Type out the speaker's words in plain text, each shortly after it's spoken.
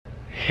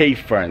Hey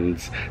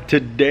friends,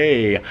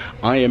 today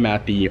I am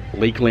at the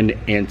Lakeland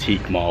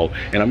Antique Mall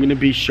and I'm going to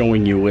be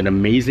showing you an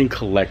amazing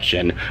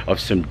collection of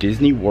some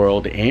Disney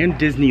World and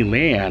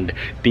Disneyland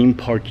theme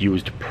park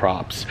used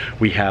props.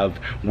 We have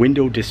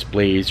window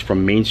displays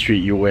from Main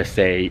Street,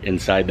 USA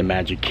inside the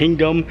Magic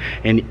Kingdom,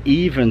 and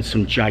even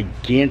some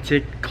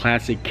gigantic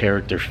classic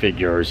character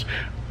figures.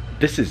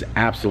 This is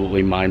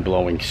absolutely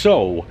mind-blowing.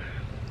 So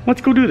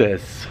let's go do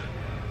this.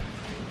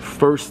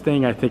 First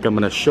thing I think I'm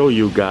going to show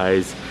you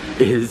guys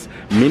is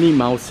Minnie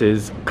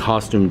Mouse's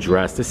costume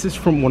dress. This is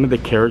from one of the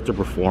character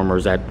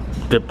performers at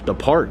the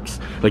parks.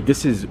 Like,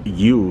 this is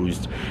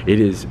used. It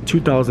is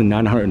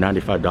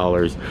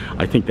 $2,995.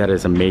 I think that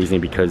is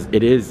amazing because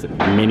it is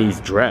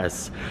Minnie's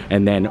dress.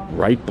 And then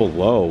right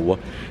below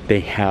they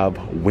have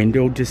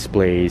window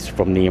displays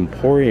from the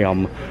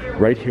Emporium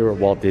right here at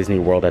Walt Disney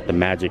World at the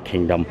Magic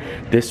Kingdom.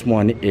 This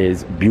one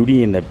is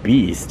Beauty and the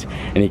Beast,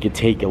 and you can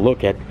take a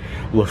look at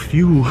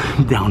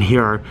LeFou down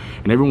here,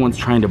 and everyone's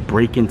trying to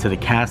break into the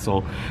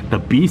castle. The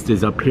Beast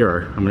is up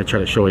here. I'm gonna try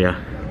to show you.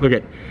 Look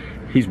at,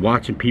 he's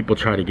watching people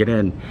try to get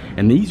in.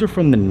 And these are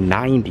from the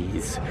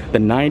 90s. The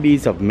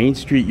 90s of Main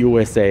Street,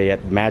 USA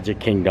at Magic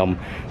Kingdom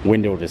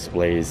window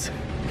displays.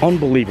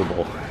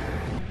 Unbelievable.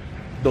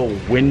 The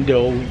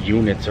window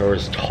units are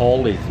as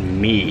tall as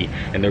me,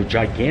 and they're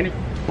gigantic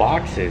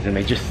boxes, and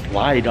they just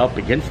slide up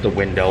against the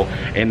window,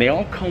 and they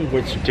all come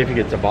with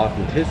certificates of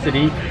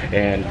authenticity,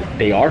 and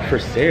they are for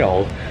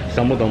sale.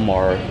 Some of them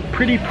are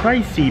pretty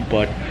pricey,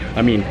 but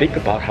I mean, think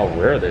about how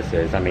rare this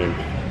is. I mean,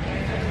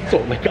 so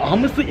like,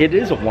 honestly, it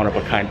is a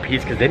one-of-a-kind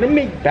piece because they didn't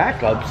make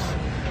backups.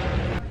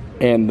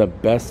 And the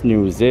best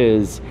news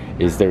is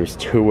there's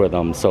two of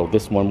them. So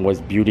this one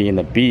was Beauty and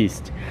the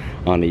Beast.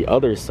 On the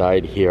other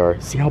side here,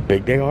 see how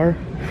big they are?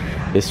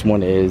 This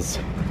one is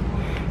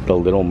the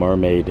Little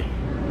Mermaid.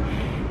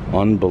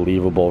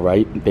 Unbelievable,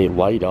 right? They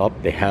light up.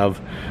 They have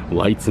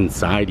lights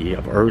inside. You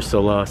have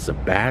Ursula,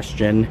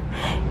 Sebastian,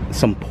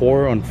 some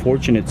poor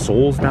unfortunate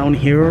souls down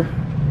here.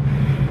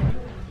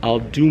 I'll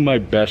do my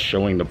best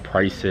showing the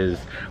prices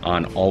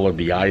on all of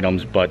the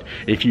items, but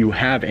if you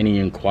have any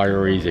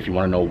inquiries, if you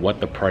want to know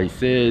what the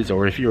price is,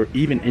 or if you're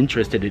even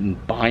interested in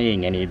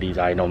buying any of these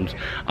items,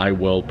 I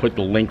will put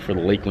the link for the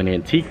Lakeland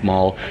Antique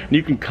Mall, and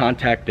you can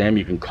contact them,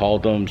 you can call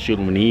them, shoot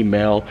them an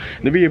email,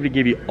 and they'll be able to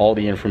give you all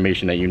the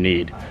information that you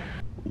need.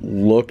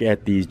 Look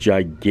at these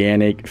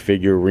gigantic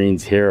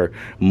figurines here.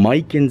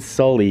 Mike and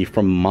Sully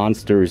from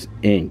Monsters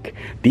Inc.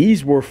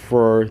 These were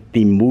for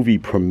the movie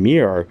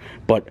premiere,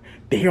 but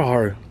they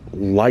are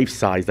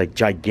life-size, like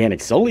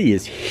gigantic. Sully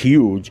is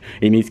huge,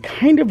 and he's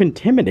kind of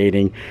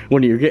intimidating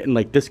when you're getting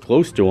like this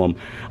close to him.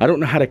 I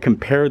don't know how to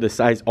compare the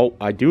size. Oh,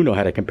 I do know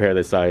how to compare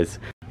the size.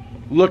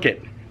 Look at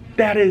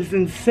that. Is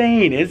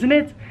insane, isn't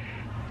it?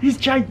 He's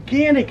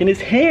gigantic, and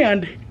his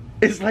hand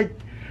is like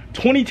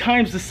 20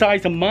 times the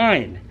size of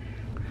mine.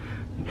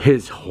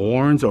 His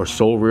horns are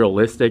so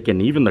realistic,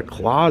 and even the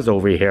claws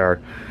over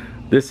here.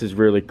 This is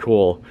really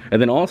cool.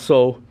 And then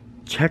also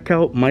check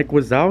out Mike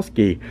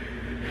Wazowski.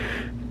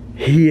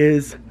 He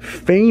is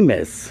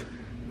famous.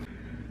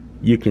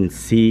 You can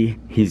see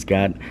he's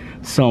got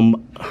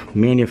some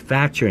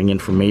manufacturing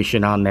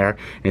information on there,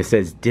 and it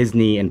says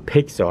Disney and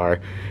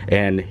Pixar,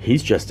 and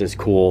he's just as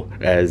cool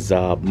as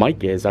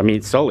Mike is. I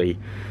mean, Sully.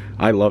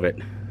 I love it.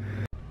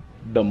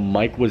 The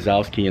Mike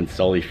Wazowski and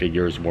Sully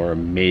figures were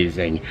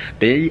amazing.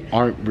 They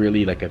aren't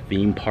really like a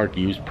theme park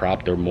used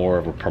prop, they're more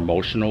of a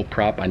promotional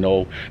prop. I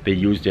know they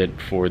used it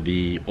for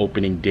the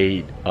opening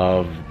date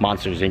of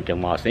Monsters Inc.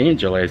 in Los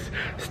Angeles.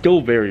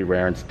 Still very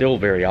rare and still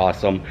very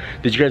awesome.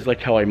 Did you guys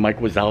like how I Mike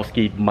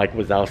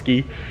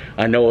Wazowski?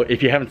 I know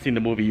if you haven't seen the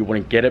movie you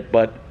wouldn't get it,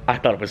 but I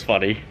thought it was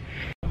funny.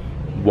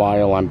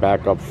 While I'm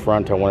back up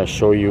front, I want to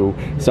show you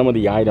some of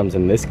the items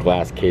in this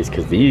glass case,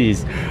 because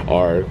these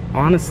are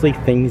honestly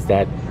things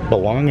that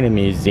belong in a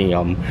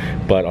museum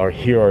but are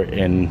here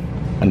in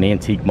an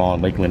antique mall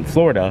in Lakeland,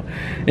 Florida.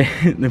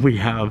 And then we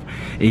have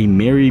a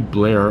Mary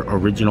Blair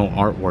original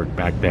artwork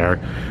back there.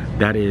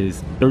 That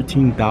is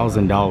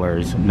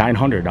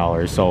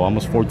 $13,900, so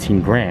almost 14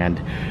 grand.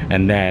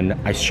 And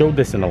then I showed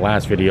this in the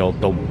last video,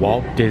 the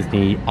Walt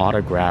Disney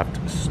autographed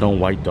Snow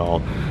White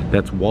doll.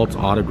 That's Walt's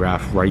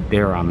autograph right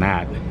there on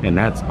that, and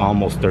that's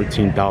almost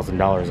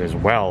 $13,000 as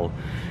well.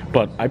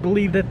 But I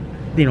believe that,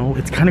 you know,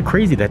 it's kind of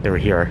crazy that they're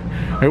here.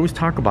 I always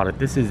talk about it.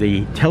 This is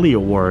a Telly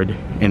Award,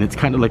 and it's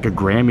kind of like a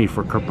Grammy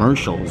for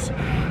commercials.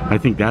 I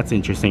think that's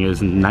interesting. It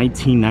was in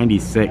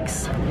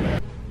 1996.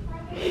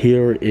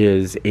 Here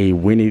is a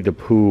Winnie the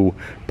Pooh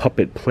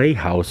puppet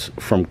playhouse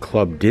from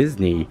Club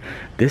Disney.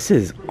 This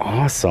is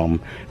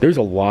awesome. There's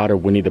a lot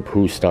of Winnie the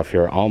Pooh stuff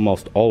here.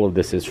 Almost all of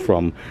this is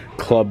from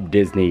Club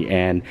Disney,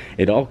 and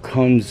it all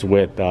comes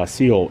with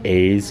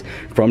COAs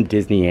from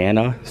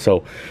Disneyana,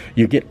 so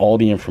you get all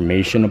the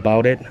information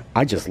about it.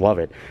 I just love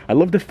it. I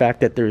love the fact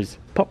that there's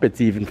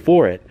puppets even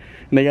for it,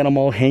 and they got them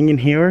all hanging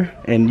here,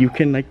 and you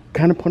can like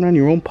kind of put on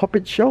your own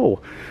puppet show.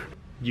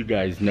 You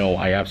guys know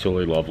I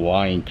absolutely love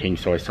Lion King,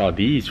 so I saw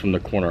these from the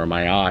corner of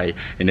my eye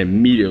and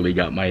immediately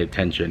got my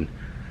attention.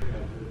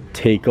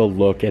 Take a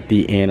look at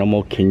the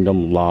Animal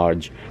Kingdom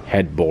Lodge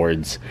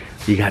headboards.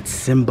 You got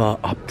Simba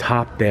up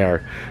top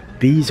there.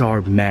 These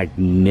are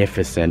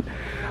magnificent.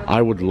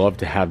 I would love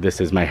to have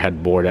this as my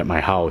headboard at my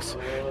house.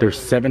 They're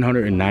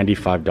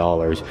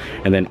 $795.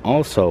 And then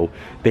also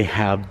they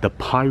have the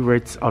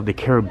Pirates of the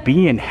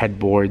Caribbean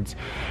headboards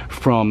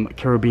from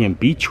Caribbean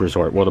Beach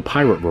Resort, well, the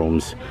pirate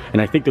rooms.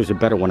 And I think there's a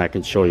better one I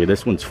can show you.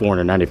 This one's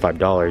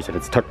 $495 and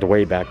it's tucked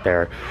away back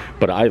there,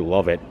 but I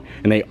love it.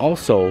 And they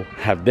also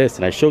have this,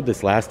 and I showed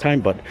this last time,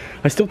 but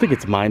I still think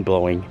it's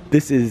mind-blowing.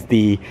 This is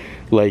the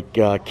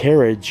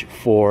carriage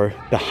for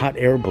the hot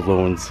air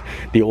balloons,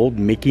 the old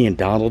Mickey and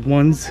Donald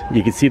ones.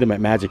 You can see them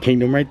at Magic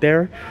Kingdom right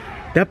there.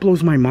 That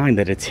blows my mind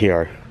that it's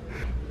here.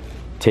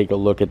 Take a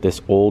look at this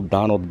old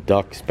Donald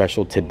Duck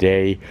special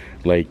today,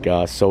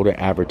 soda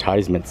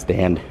advertisement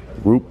stand.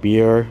 Root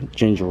beer,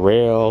 ginger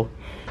ale,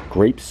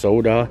 grape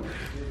soda.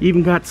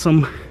 Even got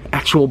some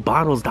actual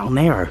bottles down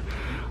there.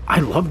 I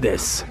love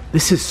this.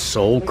 This is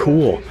so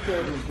cool.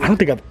 I don't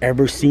think I've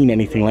ever seen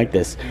anything like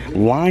this.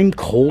 Lime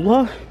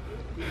cola.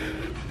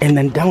 And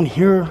then down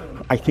here,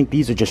 I think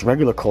these are just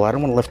regular cola. I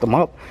don't want to lift them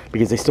up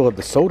because they still have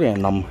the soda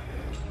in them.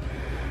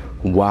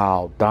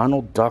 Wow,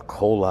 Donald Duck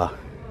Cola.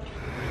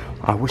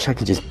 I wish I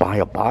could just buy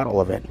a bottle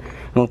of it.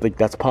 I don't think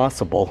that's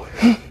possible.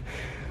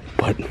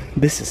 But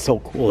this is so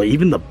cool.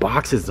 Even the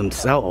boxes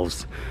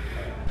themselves.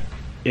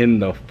 In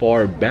the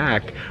far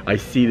back, I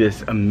see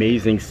this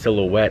amazing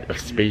silhouette of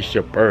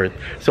Spaceship Earth.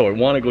 So I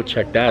want to go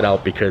check that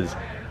out because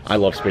I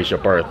love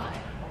Spaceship Earth.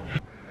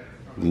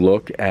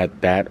 Look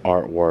at that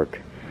artwork.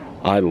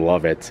 I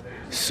love it.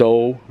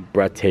 So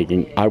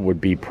breathtaking. I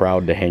would be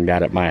proud to hang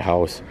that at my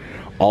house.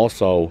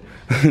 Also,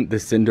 the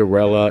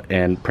Cinderella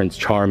and Prince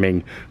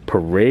Charming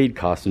parade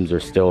costumes are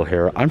still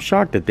here. I'm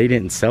shocked that they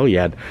didn't sell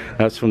yet.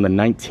 That's from the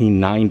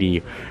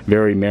 1990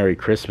 Very Merry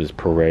Christmas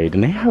parade.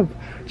 And they have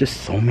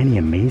just so many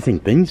amazing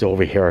things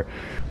over here.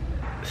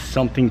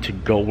 Something to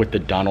go with the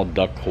Donald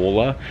Duck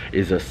Cola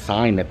is a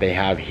sign that they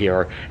have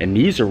here. And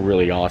these are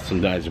really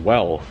awesome as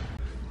well.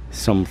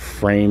 Some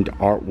framed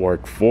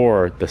artwork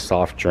for the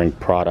soft drink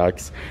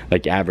products,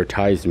 like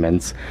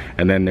advertisements.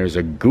 And then there's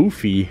a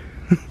Goofy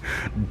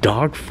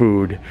dog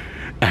food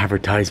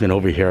advertisement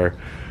over here.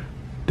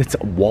 That's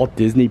Walt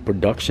Disney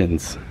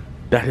Productions.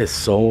 That is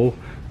so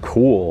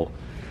cool.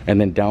 And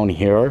then down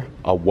here,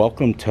 a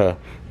welcome to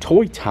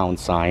Toy Town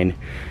sign,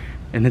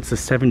 and it's the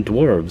Seven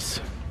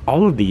Dwarves.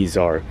 All of these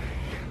are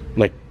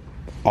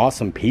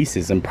awesome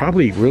pieces and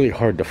probably really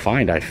hard to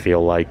find. I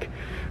feel like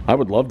I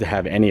would love to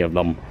have any of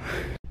them.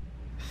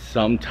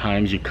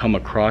 Sometimes you come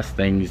across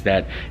things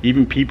that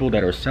even people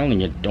that are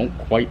selling it don't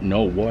quite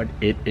know what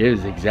it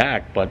is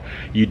exact, but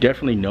you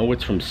definitely know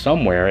it's from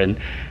somewhere,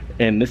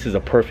 and this is a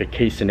perfect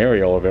case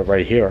scenario of it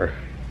right here.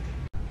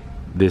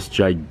 This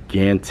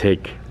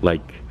gigantic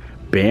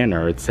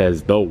banner, it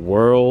says the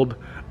world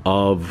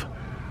of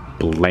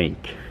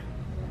blank,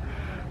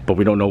 but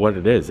we don't know what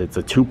it is. It's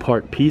a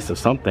two-part piece of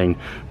something,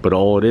 but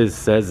all it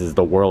says is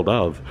the world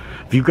of.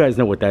 If you guys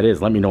know what that is,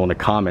 let me know in the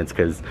comments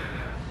because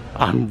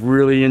I'm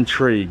really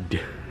intrigued.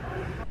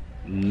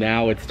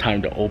 Now it's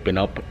time to open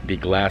up the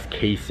glass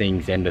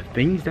casings, and the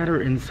things that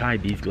are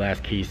inside these glass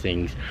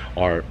casings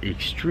are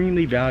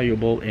extremely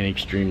valuable and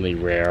extremely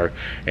rare,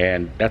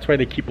 and that's why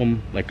they keep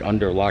them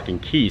under lock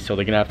and key. So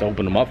they're gonna have to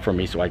open them up for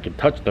me so I can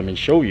touch them and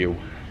show you.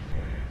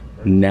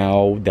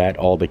 Now that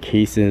all the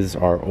cases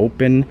are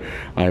open,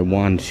 I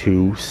want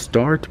to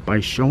start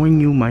by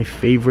showing you my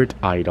favorite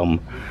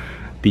item,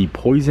 the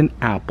poison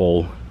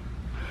apple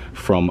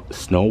from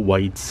Snow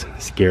White's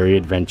Scary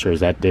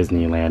Adventures at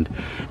Disneyland.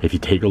 If you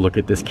take a look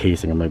at this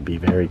casing, I'm going to be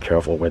very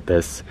careful with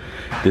this.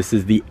 This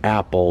is the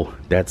apple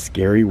that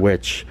Scary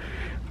Witch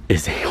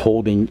is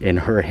holding in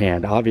her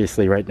hand.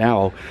 Obviously right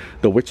now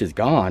the witch is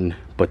gone,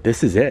 but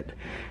this is it.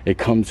 It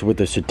comes with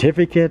a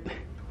certificate.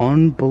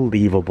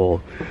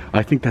 Unbelievable.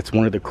 I think that's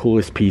one of the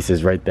coolest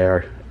pieces right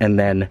there. And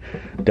then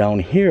down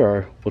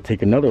here, we'll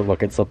take another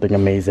look at something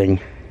amazing.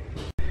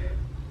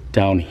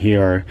 Down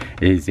here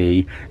is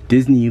a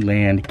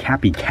Disneyland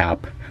Cappy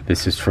Cap.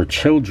 This is for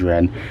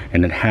children,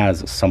 and it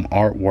has some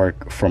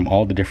artwork from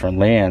all the different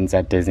lands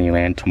at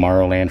Disneyland,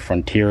 Tomorrowland,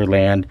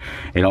 Frontierland.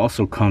 It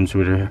also comes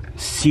with a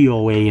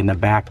COA in the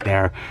back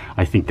there.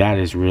 I think that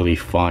is really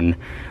fun.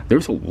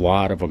 There's a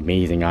lot of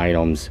amazing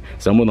items.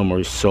 Some of them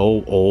are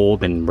so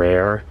old and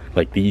rare,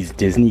 like these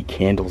Disney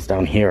candles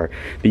down here.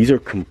 These are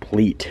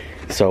complete.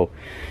 So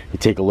you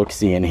take a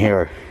look-see in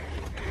here.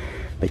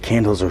 The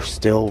candles are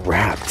still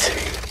wrapped.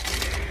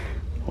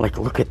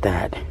 Look at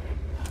that.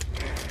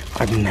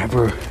 I've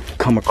never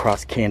come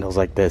across candles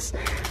like this.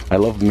 I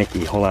love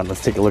Mickey. Hold on,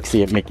 let's take a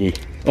look-see at Mickey.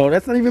 Oh,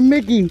 that's not even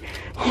Mickey.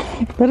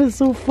 That is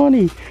so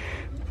funny.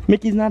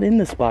 Mickey's not in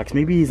this box.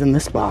 Maybe he's in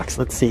this box.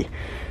 Let's see.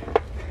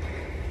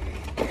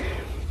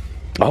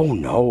 Oh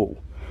no,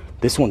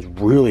 this one's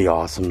really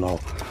awesome though.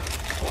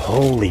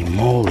 Holy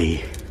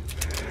moly.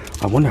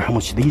 I wonder how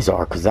much these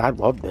are, because I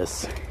love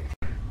this.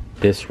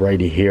 This right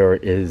here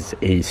is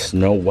a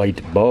Snow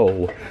White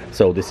bow.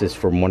 So this is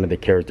from one of the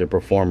character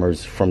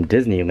performers from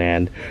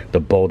Disneyland. The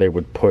bow they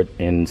would put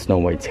in Snow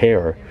White's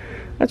hair.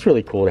 That's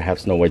really cool to have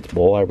Snow White's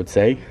bowl, I would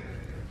say.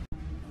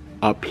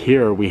 Up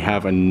here we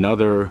have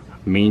another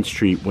Main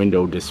Street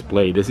window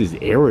display. This is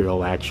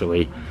Ariel,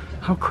 actually.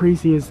 How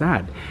crazy is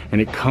that?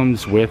 And it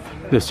comes with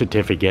the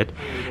certificate,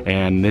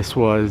 and this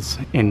was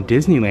in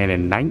Disneyland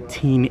in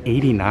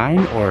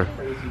 1989, or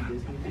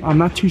I'm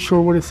not too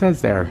sure what it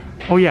says there.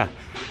 Oh yeah,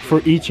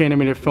 for each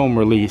animated film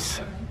release,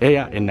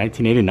 yeah, in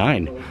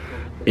 1989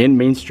 in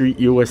Main Street,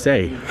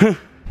 USA.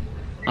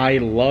 I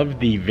love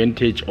the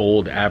vintage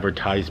old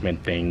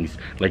advertisement things.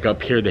 Like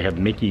up here they have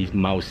Mickey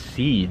Mouse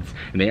seeds,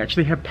 and they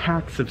actually have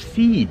packs of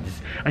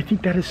seeds. I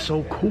think that is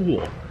so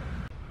cool.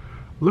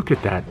 Look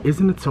at that,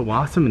 isn't it so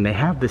awesome? And they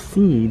have the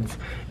seeds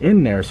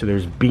in there, so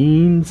there's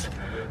beans,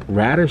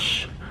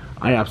 radish.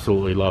 I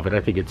absolutely love it. I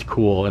think it's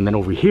cool. And then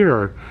over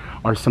here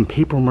are some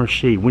paper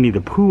mache Winnie the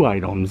Pooh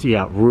items. You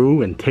got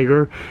Roo and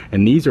Tigger,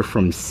 and these are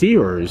from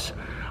Sears.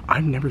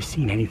 I've never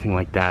seen anything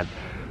like that.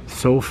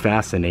 So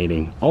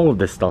fascinating. All of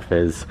this stuff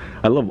is.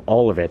 I love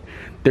all of it.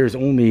 There's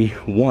only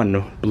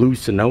one blue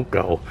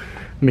Sunoco,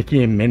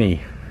 Mickey and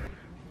Minnie.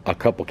 A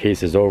couple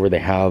cases over, they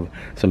have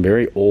some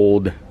very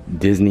old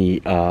Disney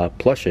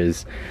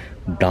plushes.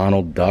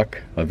 Donald Duck,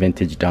 a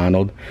vintage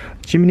Donald.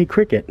 Jiminy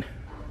Cricket.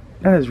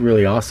 That is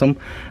really awesome.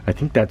 I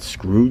think that's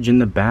Scrooge in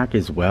the back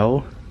as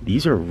well.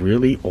 These are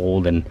really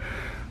old, and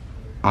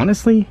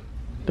honestly,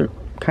 they're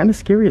kind of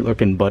scary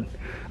looking, but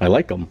I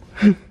like them.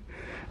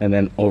 And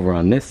then over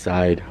on this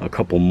side, a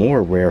couple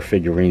more rare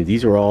figurines.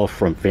 These are all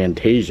from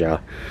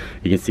Fantasia.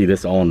 You can see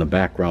this all in the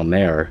background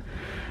there.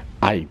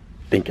 I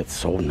think it's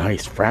so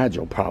nice.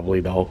 Fragile probably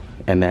though.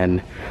 And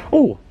then,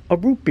 oh, a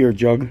root beer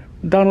jug.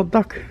 Donald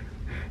Duck.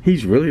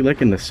 He's really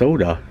liking the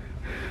soda.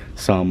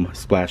 Some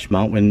Splash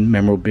Mountain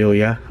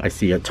memorabilia. I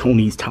see a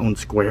Tony's Town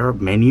Square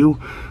menu,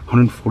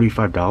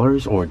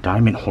 $145, or a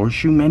Diamond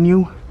Horseshoe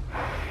menu.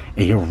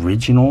 A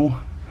original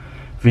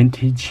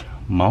vintage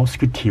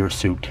Mouseketeer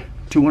suit,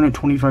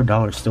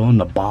 $225, still in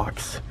the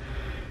box.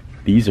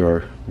 These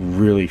are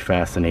really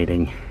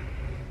fascinating.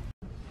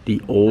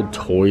 The old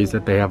toys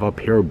that they have up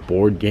here,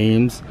 board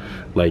games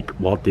like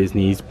Walt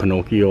Disney's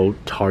Pinocchio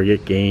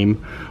Target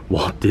game,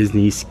 Walt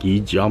Disney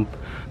Ski Jump,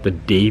 the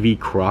Davy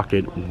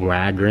Crockett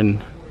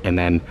Wagon, and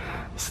then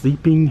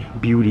Sleeping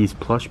Beauty's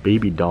plush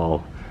baby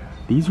doll.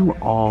 These were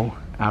all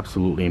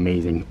absolutely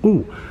amazing.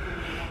 Ooh,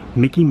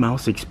 Mickey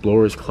Mouse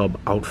Explorers Club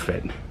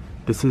outfit.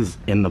 This is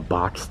in the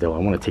box still. I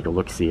want to take a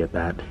look-see at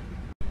that.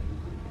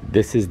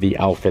 This is the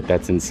outfit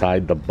that's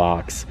inside the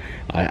box.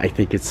 I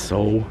think it's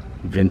so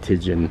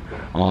vintage and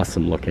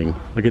awesome looking.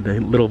 Look at the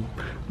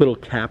little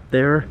cap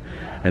there,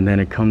 and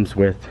then it comes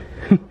with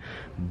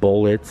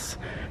bullets,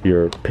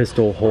 your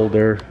pistol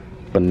holder,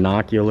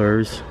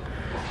 binoculars.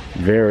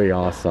 Very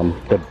awesome.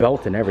 The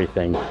belt and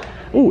everything.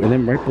 Oh, and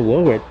then right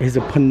below it is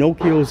a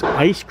Pinocchio's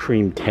ice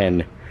cream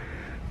tin.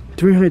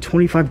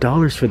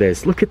 $325 for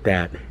this. Look at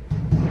that.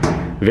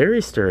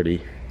 Very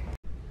sturdy.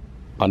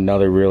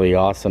 Another really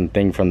awesome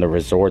thing from the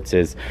resorts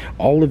is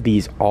all of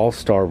these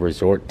all-star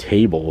resort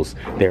tables.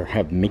 They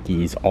have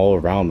Mickeys all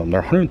around them.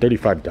 They're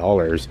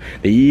 $135.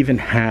 They even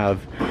have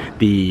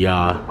the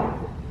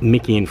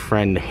Mickey and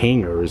Friend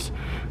hangers,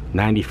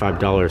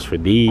 $95 for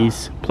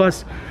these,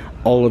 plus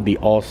all of the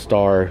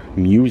all-star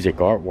music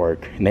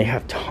artwork, and they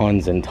have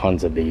tons and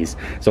tons of these.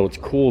 So it's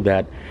cool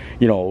that,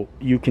 you know,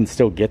 you can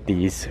still get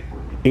these.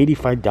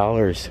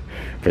 $85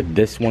 for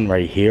this one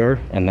right here.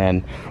 And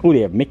then, oh,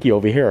 they have Mickey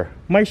over here,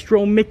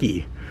 Maestro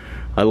Mickey.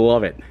 I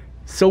love it,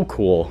 so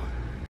cool.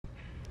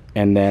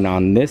 And then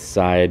on this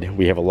side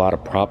we have a lot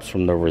of props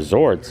from the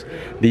resorts.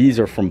 These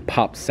are from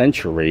Pop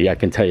Century, I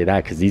can tell you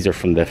that, because these are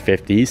from the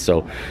 50s.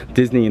 So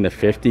Disney in the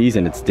 50s,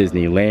 and it's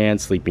Disneyland,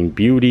 Sleeping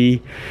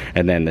Beauty.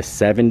 And then the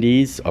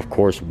 70s, of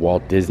course,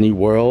 Walt Disney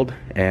World.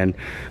 And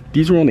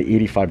these are only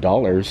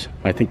 $85.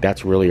 I think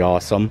that's really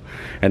awesome.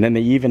 And then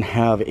they even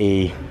have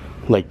a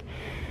like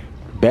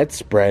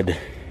bedspread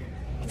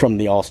from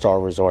the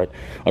All-Star Resort,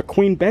 a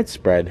queen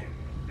bedspread,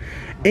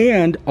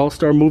 and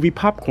All-Star movie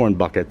popcorn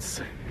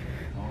buckets.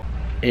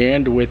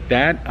 And with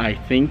that, I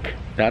think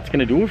that's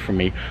gonna do it for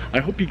me. I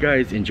hope you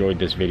guys enjoyed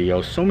this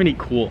video. So many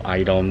cool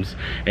items,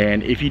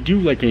 and if you do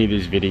like any of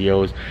these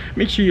videos,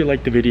 make sure you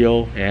like the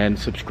video and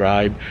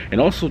subscribe, and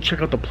also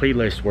check out the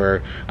playlist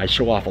where I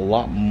show off a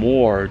lot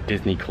more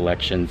Disney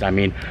collections. I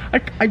mean,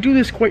 I do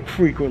this quite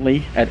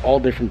frequently at all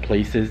different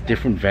places,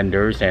 different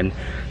vendors, and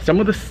some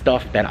of the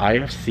stuff that I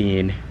have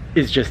seen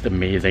is just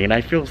amazing, and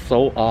I feel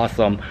so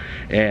awesome.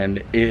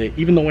 And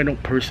even though I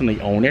don't personally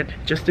own it,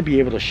 just to be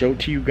able to show it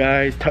to you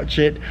guys, touch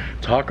it,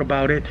 talk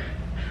about it,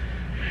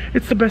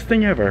 it's the best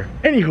thing ever.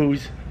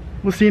 Anywho's,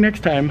 we'll see you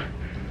next time.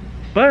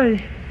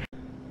 Bye.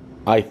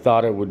 I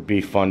thought it would be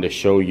fun to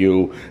show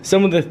you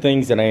some of the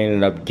things that I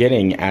ended up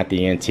getting at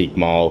the antique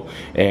mall.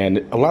 And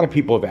a lot of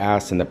people have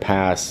asked in the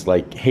past,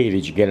 like, hey,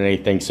 did you get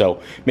anything?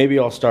 So maybe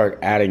I'll start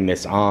adding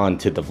this on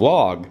to the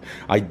vlog.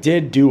 I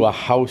did do a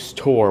house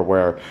tour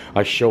where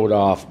I showed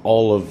off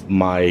all of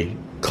my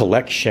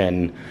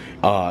collection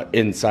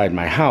inside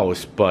my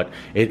house, but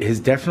it has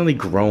definitely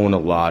grown a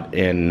lot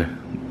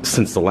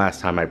since the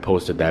last time I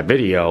posted that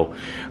video.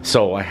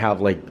 So I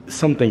have like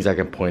some things I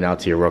can point out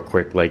to you real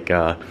quick, like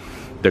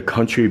the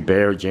Country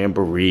Bear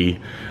Jamboree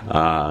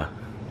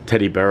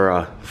teddy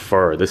bear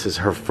fur. This is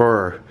her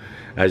fur,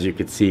 as you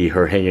can see,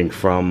 her hanging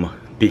from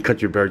the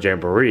Country Bear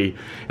Jamboree.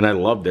 And I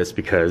love this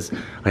because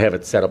I have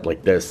it set up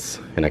like this,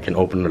 and I can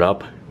open it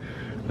up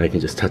and I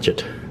can just touch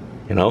it,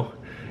 you know?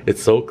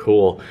 It's so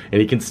cool.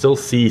 And you can still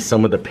see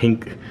some of the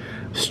pink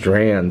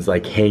strands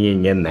like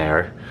hanging in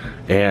there.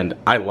 And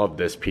I love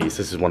this piece.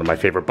 This is one of my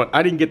favorite, but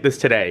I didn't get this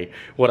today.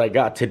 What I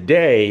got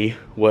today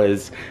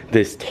was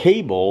this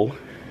table,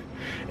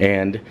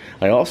 and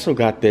I also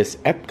got this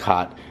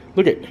Epcot.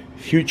 Look at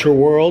Future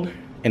World,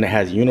 and it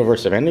has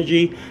Universe of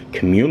Energy,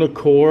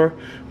 Communicore,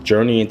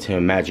 Journey into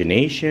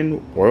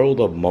Imagination, World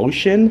of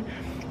Motion.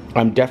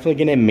 I'm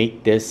definitely gonna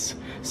make this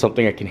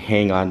something I can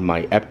hang on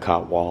my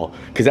Epcot wall,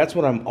 because that's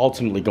what I'm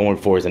ultimately going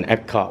for, is an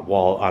Epcot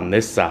wall on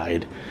this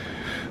side.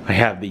 I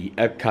have the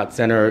Epcot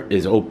Center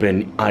is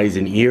open eyes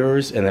and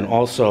ears, and then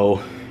also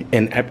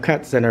an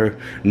Epcot Center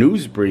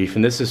news brief,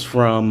 and this is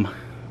from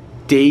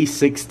day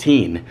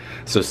 16.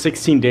 So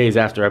 16 days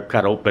after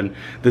Epcot opened,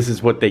 this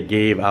is what they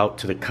gave out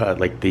to the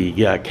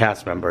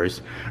cast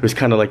members. It was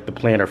kind of like the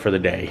planner for the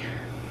day.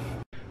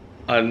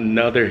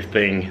 Another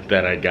thing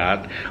that I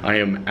got, I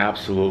am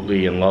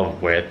absolutely in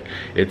love with.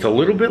 It's a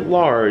little bit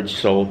large,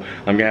 so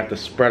I'm gonna have to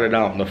spread it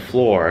out on the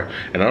floor.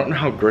 And I don't know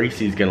how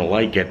Gracie's gonna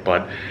like it,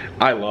 but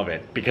I love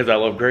it because I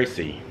love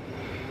Gracie.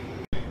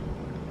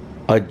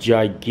 A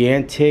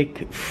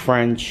gigantic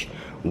French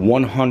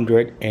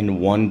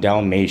 101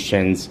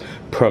 Dalmatians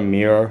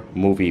premiere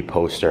movie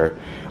poster.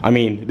 I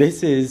mean,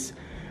 this is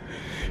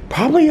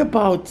probably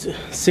about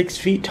 6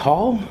 feet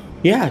tall.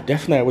 Yeah,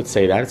 definitely I would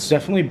say that. It's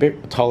definitely a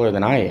bit taller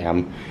than I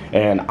am,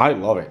 and I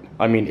love it.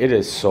 I mean, it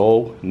is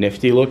so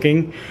nifty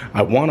looking.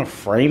 I want to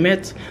frame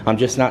it. I'm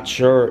just not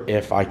sure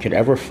if I could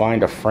ever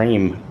find a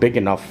frame big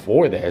enough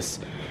for this.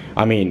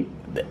 I mean,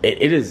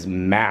 it is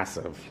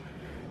massive.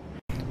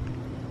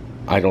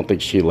 I don't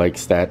think she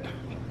likes that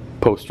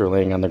poster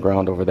laying on the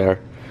ground over there.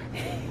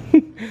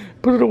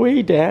 Put it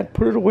away, Dad.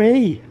 Put it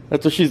away.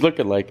 That's what she's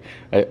looking like.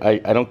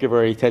 I don't give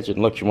her any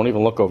attention. Look, she won't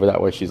even look over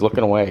that way. She's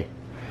looking away.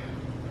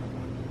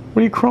 What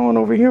are you crawling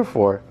over here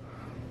for?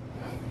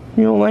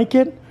 You don't like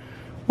it?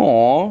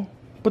 Aw,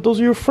 but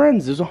those are your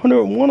friends. There's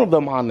 101 of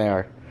them on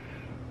there.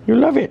 You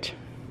love it.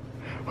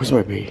 Where's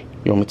my baby?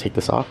 You want me to take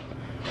this off?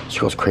 She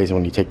goes crazy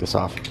when you take this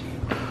off.